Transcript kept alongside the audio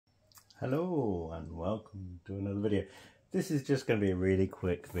Hello and welcome to another video. This is just going to be a really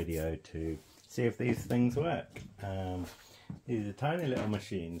quick video to see if these things work. These are tiny little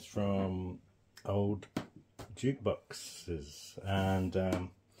machines from old jukeboxes, and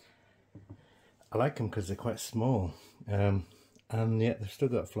I like them because they're quite small, and yet they've still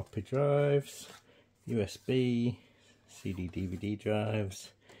got floppy drives, USB, CD, DVD drives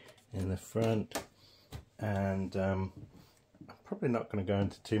in the front, and I'm probably not going to go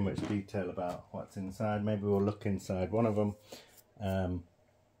into too much detail about what's inside. Maybe we'll look inside one of them,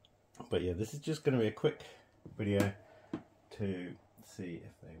 but yeah, this is just going to be a quick video to see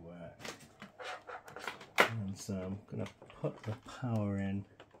if they work. And so I'm going to put the power in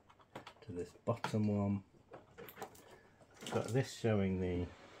to this bottom one. Got this showing the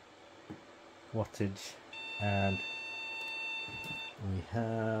wattage, and we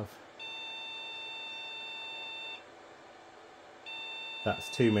have, that's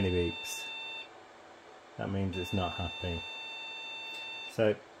too many beeps. That means it's not happy.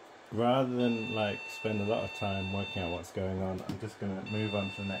 So rather than like spend a lot of time working out what's going on, I'm just going to move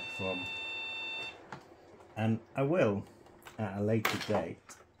on to the next one. And I will, at a later date,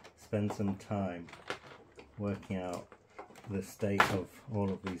 spend some time working out the state of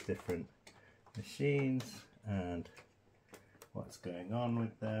all of these different machines and what's going on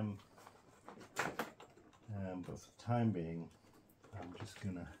with them. But for the time being, I'm just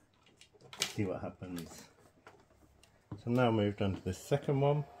gonna see what happens. So I'm now moved on to the second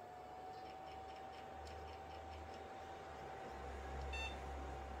one.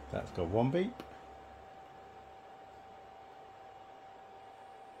 That's got one beep.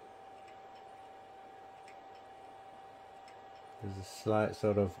 There's a slight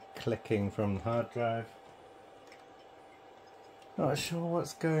sort of clicking from the hard drive. Not sure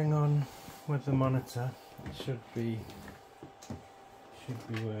what's going on with the monitor. It should be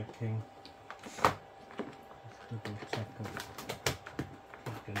working. Just double check of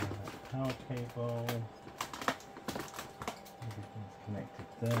that power cable. Everything's connected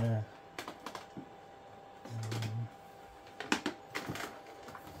there.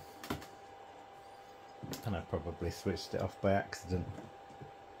 And I probably switched it off by accident.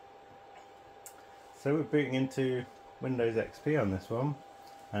 So we're booting into Windows XP on this one,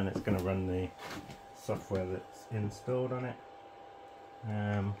 and it's going to run the software that's installed on it.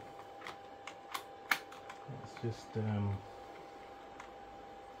 Let's just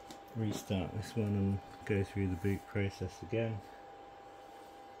restart this one and go through the boot process again.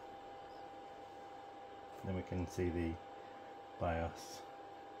 Then we can see the BIOS.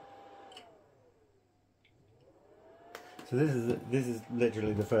 So this is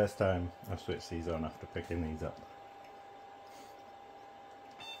literally the first time I've switched these on after picking these up.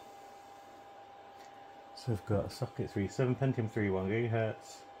 So we've got socket 3, 7 Pentium 3, 1 GHz.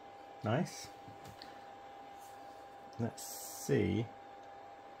 Nice. Let's see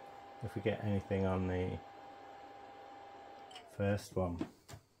if we get anything on the first one.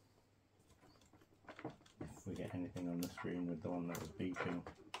 If we get anything on the screen with the one that was beeping.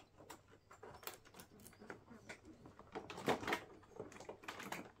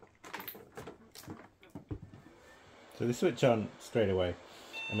 So they switch on straight away.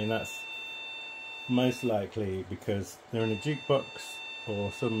 I mean, that's most likely because they're in a jukebox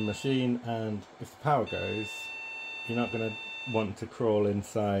or some machine, and if the power goes, you're not going to want to crawl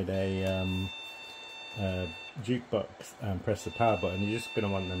inside a jukebox and press the power button. You're just going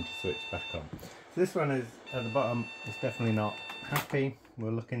to want them to switch back on. So this one is at the bottom, it's definitely not happy.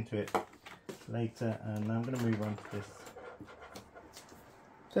 We'll look into it later, and I'm going to move on to this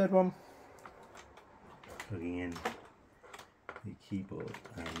third one. Plugging in the keyboard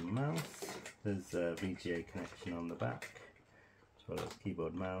and mouse. There's a VGA connection on the back, as well as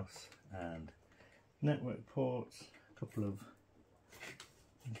keyboard, mouse, and network ports. A couple of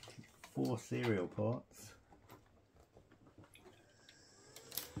 4 serial ports.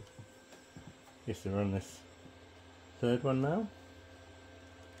 Guess they're on this third one now.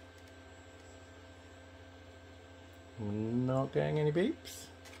 Not getting any beeps.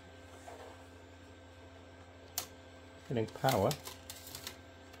 Getting power.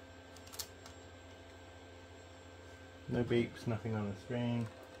 No beeps, nothing on the screen.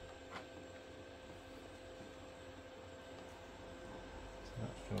 Not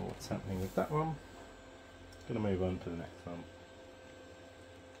sure what's happening with that one. Gonna move on to the next one.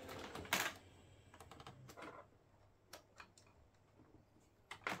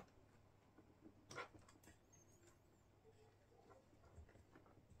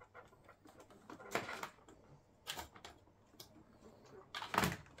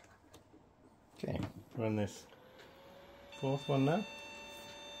 Okay, run this fourth one now.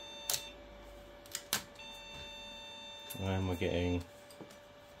 and we're getting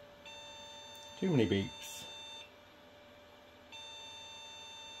too many beeps.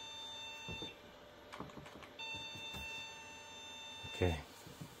 Okay,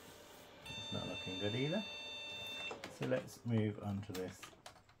 it's not looking good either. So let's move on to this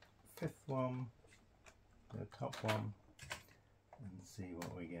fifth one, the top one, and see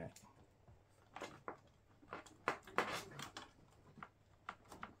what we get.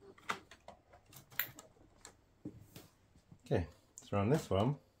 Okay, let's run this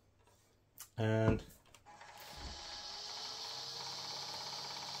one, and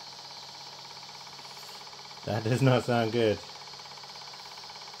that does not sound good.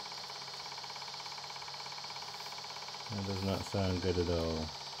 That does not sound good at all.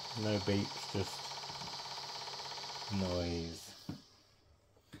 No beeps, just noise.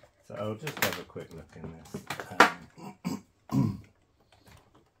 So I'll just have a quick look in this. I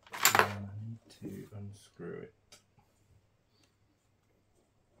need to unscrew it.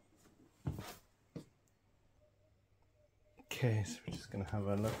 Okay, so we're just going to have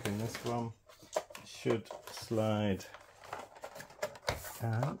a look in this one. It should slide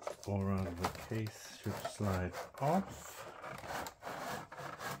out, or rather the case should slide off.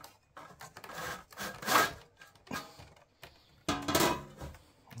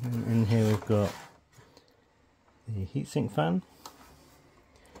 And in here we've got the heatsink fan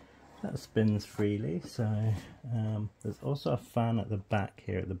that spins freely. So there's also a fan at the back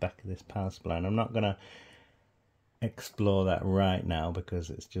here, at the back of this power supply, and I'm not going to explore that right now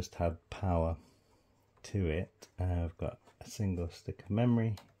because it's just had power to it. I've got a single stick of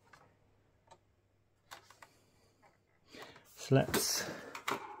memory. So let's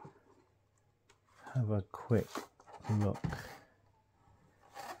have a quick look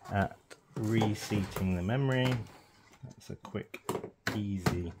at reseating the memory. That's a quick,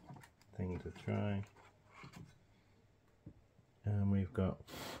 easy thing to try. And we've got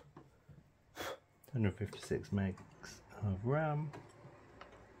 156 megs of RAM.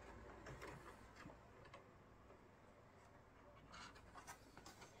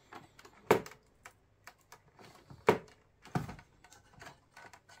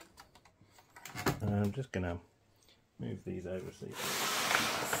 And I'm just going to move these over so you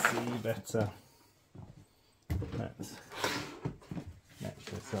can see better. Let's match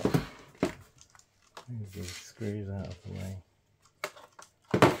this up. Move these screws out of the way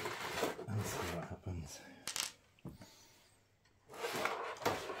and see what happens.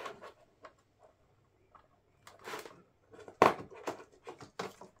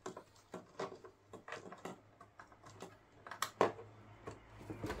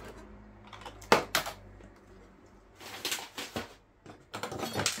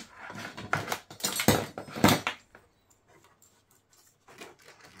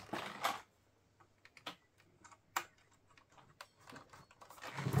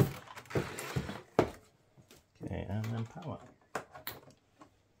 And then power.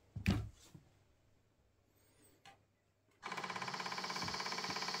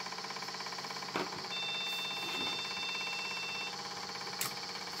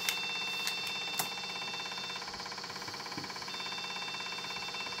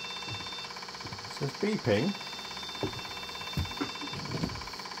 So it's beeping.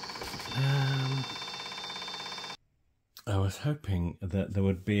 I was hoping that there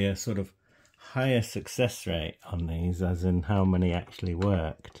would be a sort of higher success rate on these, as in how many actually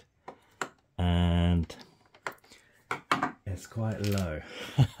worked, and it's quite low.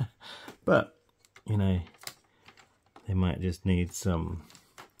 But you know, they might just need some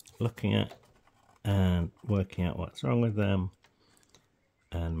looking at and working out what's wrong with them,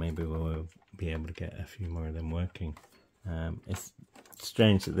 and maybe we'll be able to get a few more of them working. It's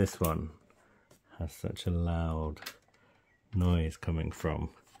strange that this one has such a loud noise coming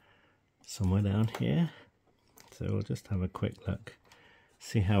from somewhere down here. So we'll just have a quick look,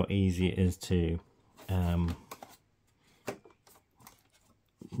 see how easy it is to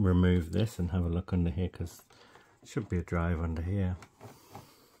remove this, and have a look under here, because there should be a drive under here,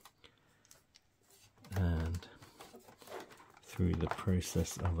 and through the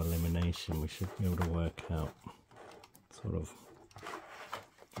process of elimination we should be able to work out sort of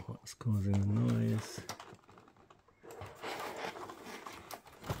what's causing the noise.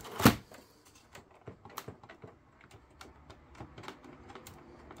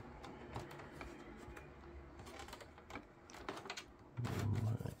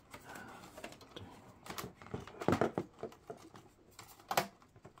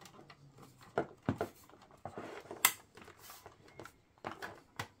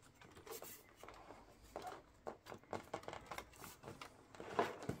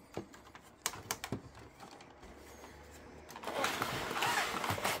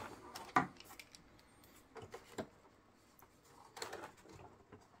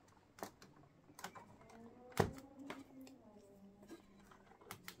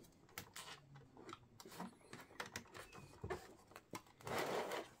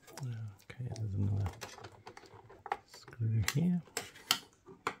 here.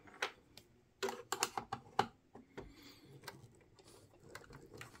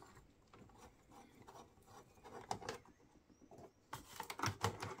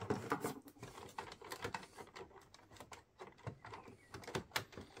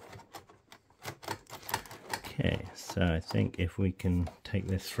 Okay, so I think if we can take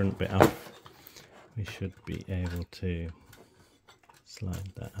this front bit off, we should be able to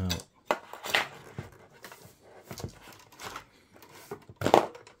slide that out.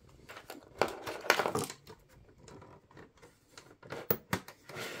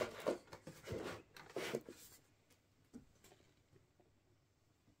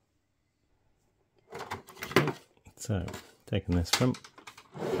 Okay, so taking this front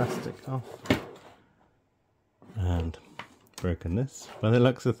plastic off and broken this by the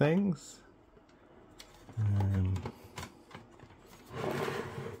looks of things.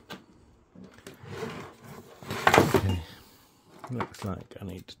 Okay, looks like I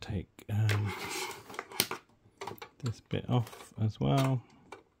need to take this bit off as well.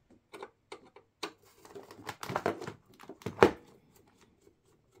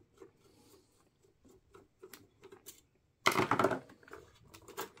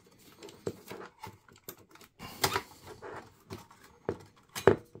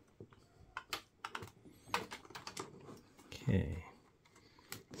 Okay,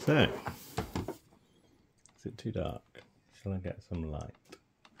 so is it too dark? Shall I get some light?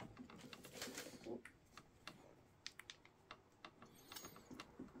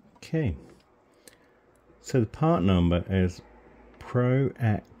 Okay, so the part number is Pro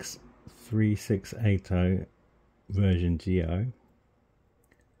X3680 version GO.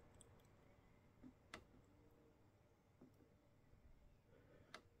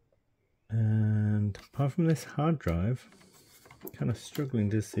 And apart from this hard drive, kind of struggling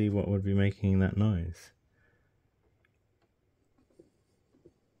to see what would be making that noise.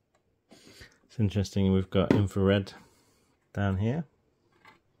 It's interesting, we've got infrared down here.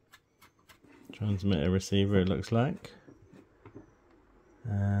 Transmitter receiver, it looks like.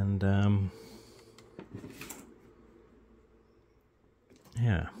 And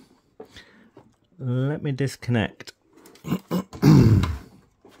yeah. Let me disconnect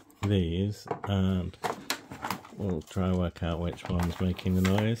these and we'll try and work out which one's making the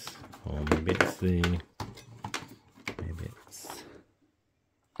noise, or maybe it's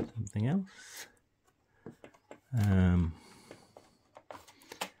something else.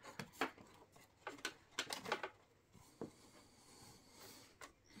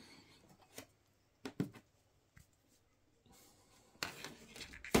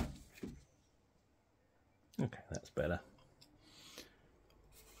 Okay, that's better.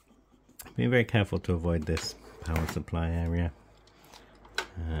 Be very careful to avoid this power supply area.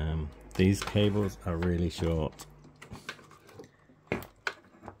 These cables are really short.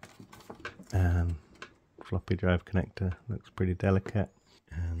 Floppy drive connector looks pretty delicate.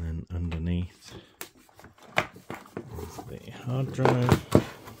 And then underneath is the hard drive.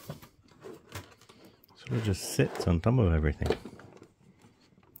 Sort of just sits on top of everything.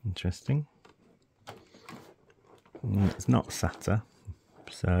 Interesting. It's not SATA,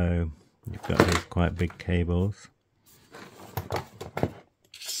 so you've got these quite big cables.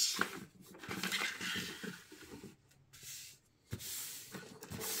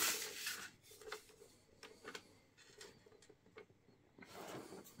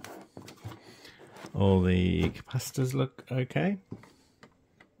 All the capacitors look okay,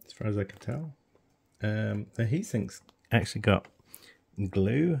 as far as I can tell. The heatsink's actually got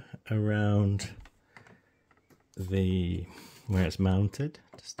glue around where it's mounted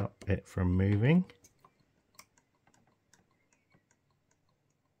to stop it from moving.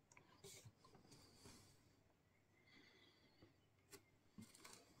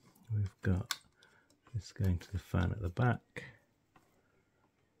 We've got this going to the fan at the back.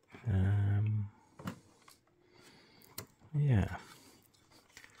 Yeah,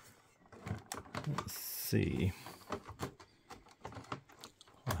 let's see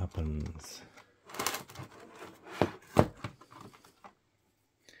what happens.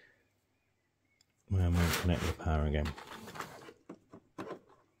 When we connect the power again.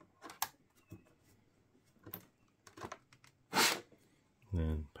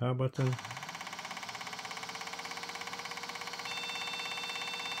 Then power button.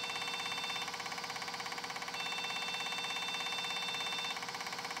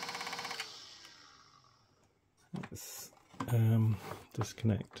 Let's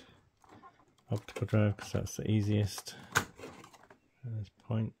disconnect optical drive because that's the easiest at this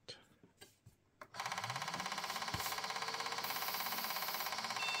point.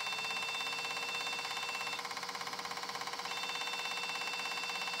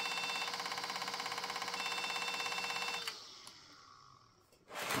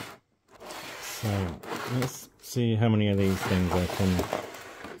 So let's see how many of these things I can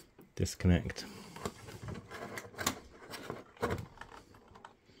disconnect.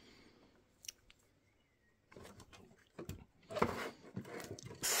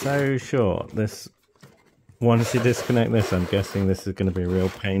 So short. This, once you disconnect this, I'm guessing this is going to be a real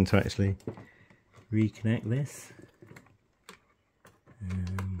pain to actually reconnect this.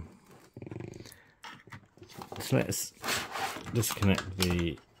 So let's disconnect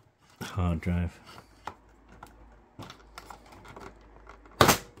the hard drive.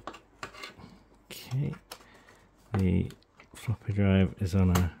 Okay, the floppy drive is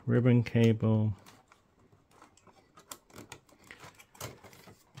on a ribbon cable.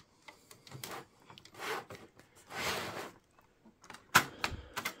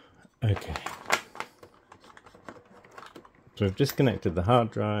 Okay, so I've disconnected the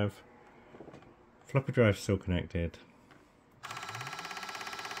hard drive. Floppy drive still connected.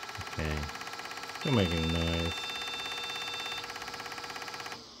 Okay, still making a noise.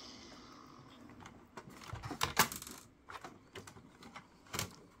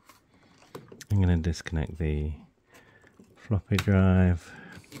 I'm going to disconnect the floppy drive.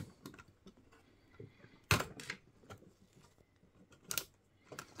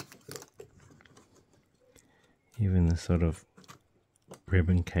 Even the sort of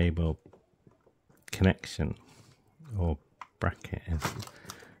ribbon cable connection or bracket is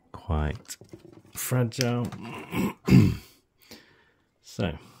quite fragile.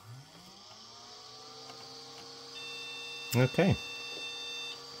 So, okay.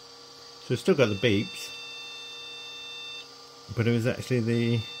 So we've still got the beeps, but it was actually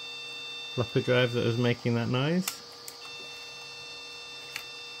the floppy drive that was making that noise.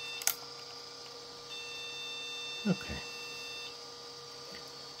 Okay.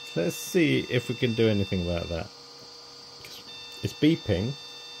 So let's see if we can do anything about that. It's beeping,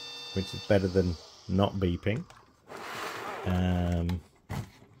 which is better than not beeping.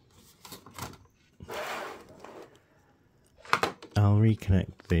 I'll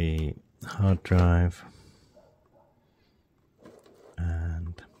reconnect the hard drive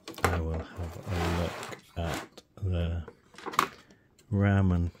and I will have a look at the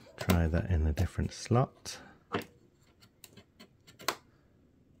RAM and try that in a different slot.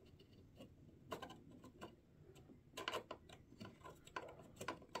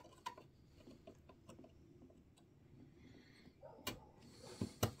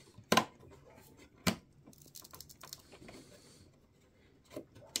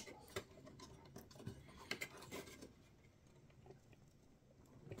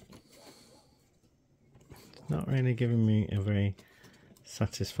 Not really giving me a very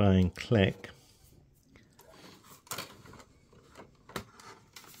satisfying click.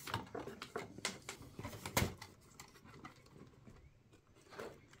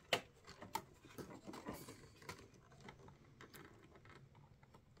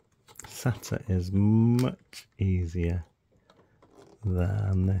 SATA is much easier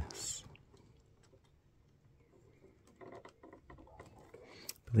than this.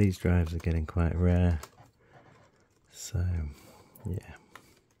 But these drives are getting quite rare. So, yeah,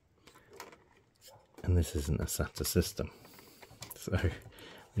 and this isn't a SATA system, so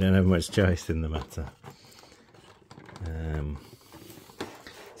we don't have much choice in the matter.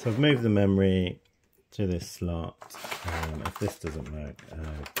 So I've moved the memory to this slot. If this doesn't work,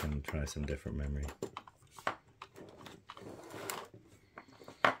 I can try some different memory.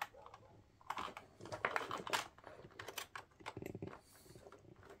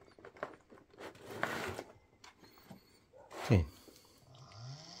 Okay.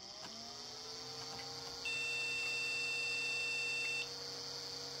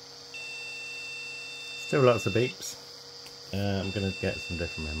 Still lots of beeps. I'm going to get some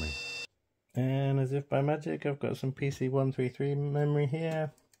different memory. And as if by magic, I've got some PC 133 memory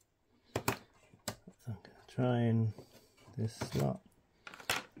here. So I'm going to try in this slot.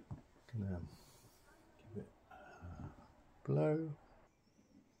 I'm going to give it a blow.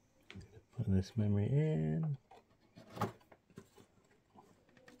 I'm going to put this memory in.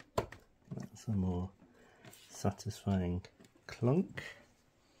 That's a more satisfying clunk.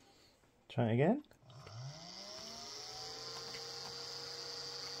 Try it again.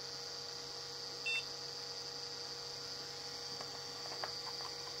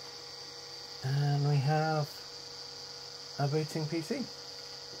 And we have a booting PC,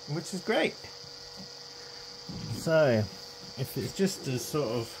 which is great. So, if it's just as sort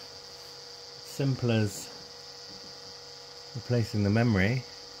of simple as replacing the memory,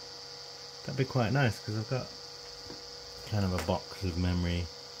 that'd be quite nice, because I've got kind of a box of memory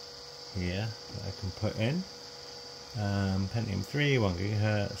here that I can put in. Pentium 3, 1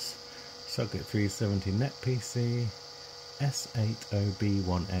 GHz, Socket 370 Net PC,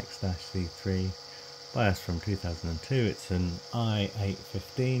 S80B1X-C3, BIOS from 2002. It's an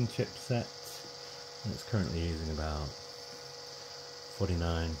i815 chipset, and it's currently using about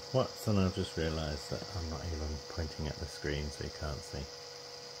 49 watts, and I've just realised that I'm not even pointing at the screen so you can't see.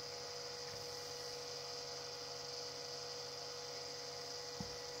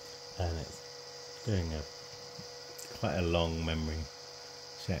 And it's doing quite a long memory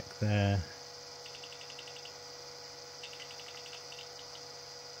check there.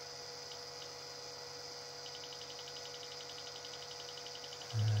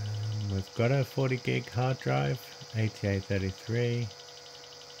 We've got a 40 gig hard drive, ATA33.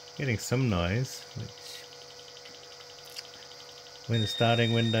 Getting some noise, which when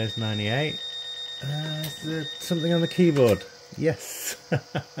starting Windows 98. Is there something on the keyboard? Yes, of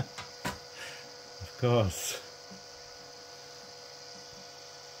course.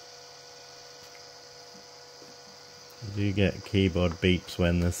 You do get keyboard beeps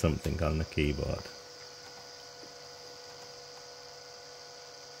when there's something on the keyboard.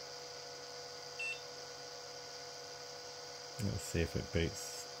 Let's see if it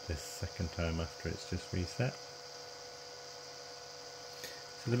boots this second time after it's just reset.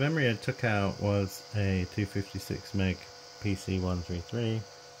 So the memory I took out was a 256 meg PC133.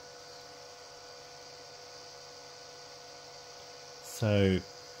 So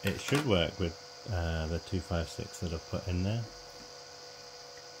it should work with the 256 that I've put in there.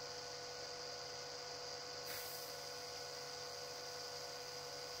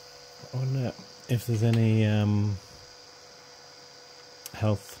 I wonder if there's any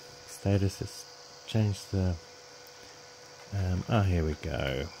health status. It's changed the oh, here we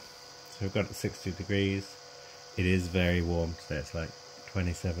go. So we've got it 60 degrees. It is very warm today. It's like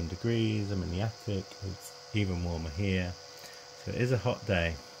 27 degrees. I'm in the attic. It's even warmer here. So it is a hot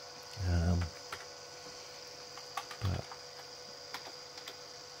day. But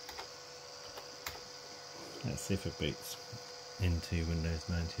let's see if it boots into Windows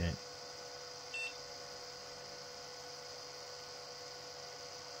 98.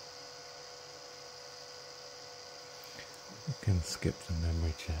 We can skip the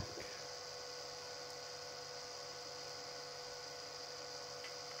memory check.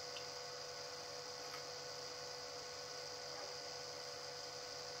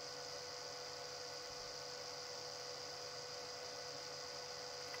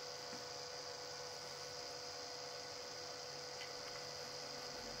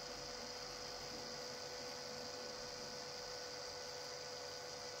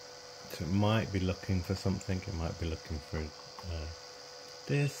 So it might be looking for something. It might be looking for a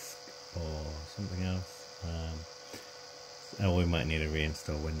disk or something else. Oh, we might need to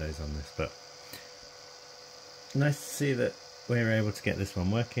reinstall Windows on this, but nice to see that we're able to get this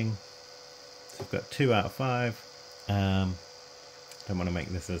one working. So we've got 2 out of 5. Don't want to make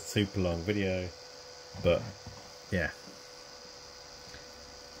this a super long video, but yeah.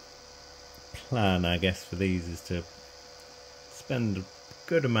 Plan, I guess, for these is to spend a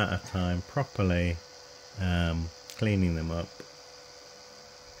good amount of time properly cleaning them up,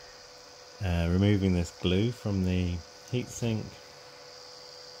 removing this glue from the heatsink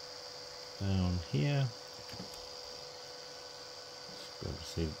down here.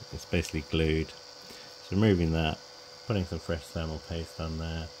 See, it's basically glued. So removing that, putting some fresh thermal paste on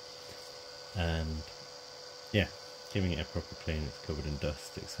there, and yeah, giving it a proper clean. It's covered in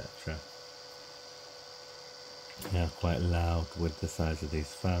dust, etc. Now quite loud with the size of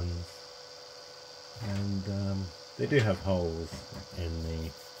these fans, and they do have holes in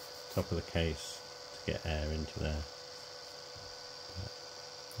the top of the case to get air into there. But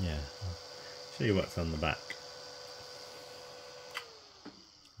yeah, I'll show you what's on the back,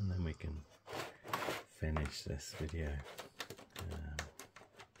 and then we can finish this video.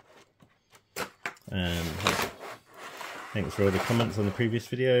 Thanks for all the comments on the previous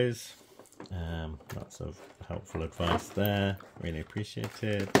videos. Lots of helpful advice there, really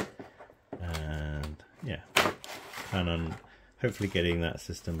appreciated. And yeah, plan on hopefully getting that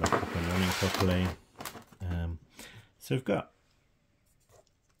system back up and running properly. So we've got,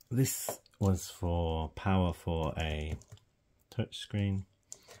 this was for power for a touch screen.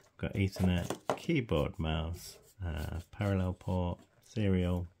 Got Ethernet, keyboard, mouse, parallel port,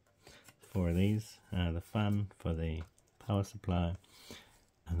 serial, 4 of these, the fan for the power supply,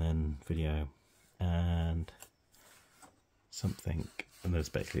 and then video, and something, and there's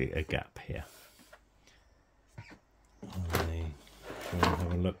basically a gap here. We'll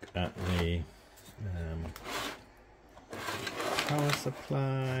have a look at the power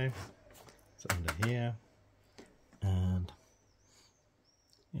supply. It's under here, and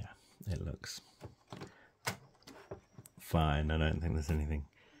yeah, it looks looks fine. I don't think there's anything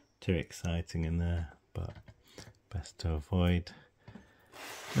too exciting in there, but best to avoid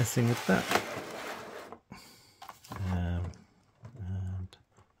messing with that. And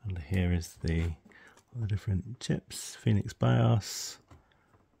under here is all the different chips, Phoenix BIOS.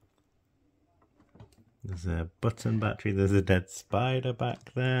 There's a button battery, there's a dead spider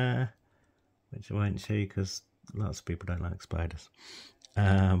back there, which I won't show you because lots of people don't like spiders.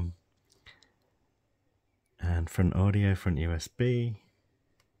 And front audio, front USB.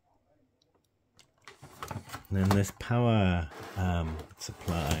 And then this power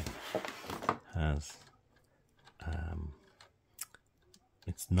supply has,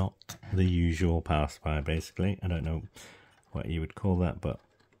 it's not the usual power supply basically. I don't know what you would call that, but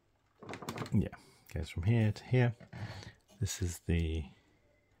yeah, it goes from here to here. This is the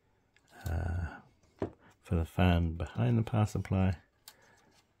for the fan behind the power supply,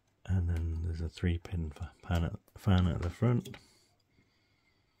 and then there's a 3-pin fan at the front.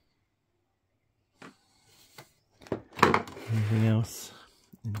 Anything else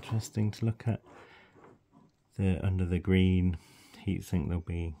interesting to look at? Under the green heatsink there'll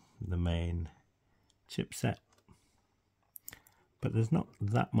be the main chipset, but there's not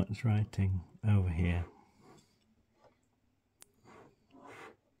that much writing over here.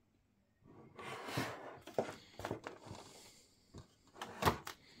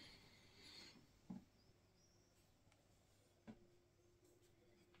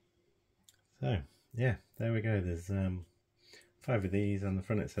 So yeah, there we go. There's 5 of these. On the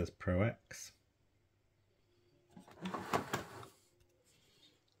front it says Pro X.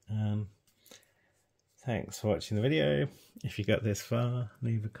 Thanks for watching the video. If you got this far,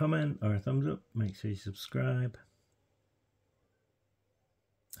 leave a comment or a thumbs up. Make sure you subscribe,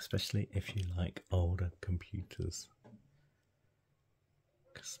 especially if you like older computers.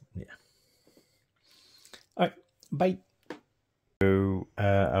 Yeah. Alright, bye. So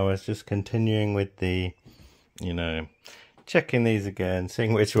I was just continuing with the, checking these again,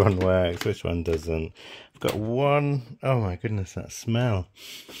 seeing which one works, which one doesn't. I've got one, oh my goodness, that smell.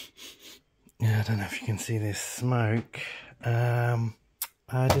 Yeah, I don't know if you can see this smoke.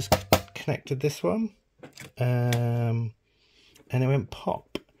 I just connected this one, and it went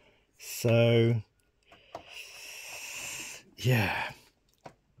pop. So, yeah.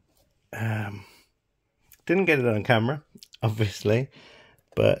 Didn't get it on camera, obviously,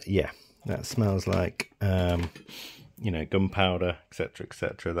 but yeah, that smells like, gunpowder,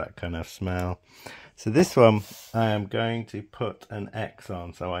 etc., that kind of smell. So this one, I am going to put an X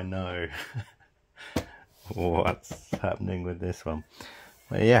on so I know what's happening with this one.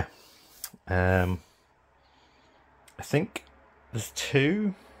 But yeah, I think there's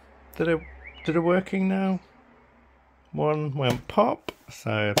 2 that are working now. One went pop,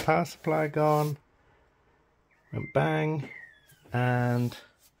 so power supply gone, went bang, and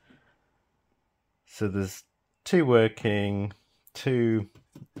so there's 2 working, 2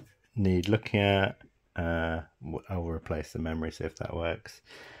 need looking at. I'll replace the memory, see if that works,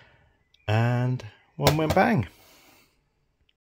 and one went bang.